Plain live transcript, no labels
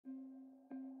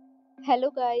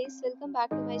Hello guys, welcome back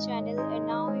to my channel and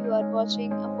now you are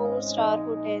watching a 4-star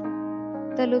hotel.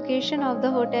 The location of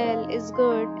the hotel is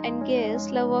good and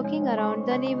guests love walking around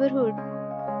the neighborhood.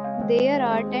 There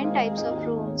are 10 types of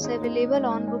rooms available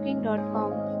on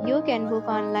booking.com. You can book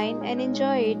online and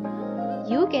enjoy it.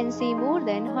 You can see more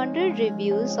than 100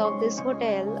 reviews of this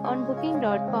hotel on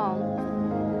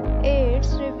booking.com.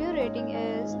 Its review rating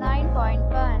is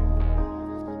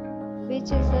 9.1, which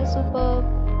is a superb.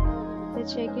 The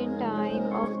check-in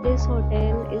time of this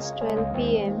hotel is 12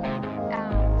 p.m.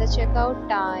 and the checkout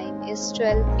time is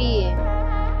 12 p.m.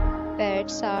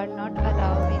 Pets are not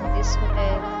allowed in this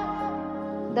hotel.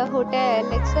 The hotel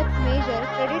accepts major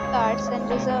credit cards and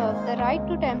reserves the right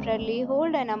to temporarily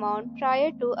hold an amount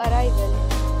prior to arrival.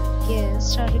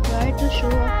 Guests are required to show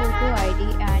a photo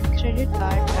ID and credit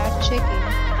card at check-in.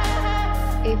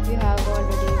 If you have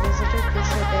already visited this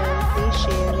hotel, please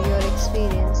share your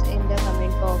experience in the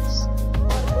comment box.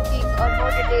 For booking or more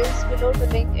details, below the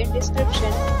link in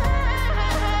description.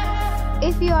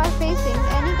 If you are facing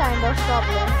any kind of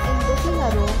problem in booking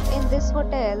a room in this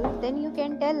hotel, then you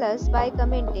can tell us by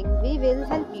commenting. We will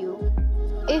help you.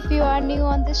 If you are new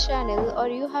on this channel or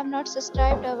you have not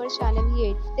subscribed our channel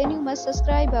yet, then you must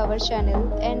subscribe our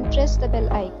channel and press the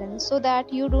bell icon so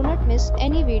that you do not miss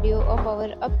any video of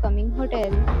our upcoming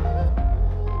hotel.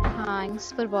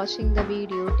 Thanks for watching the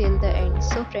video till the end.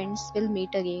 So friends, will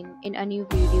meet again in a new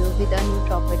video with a new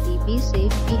property. Be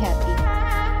safe, be happy.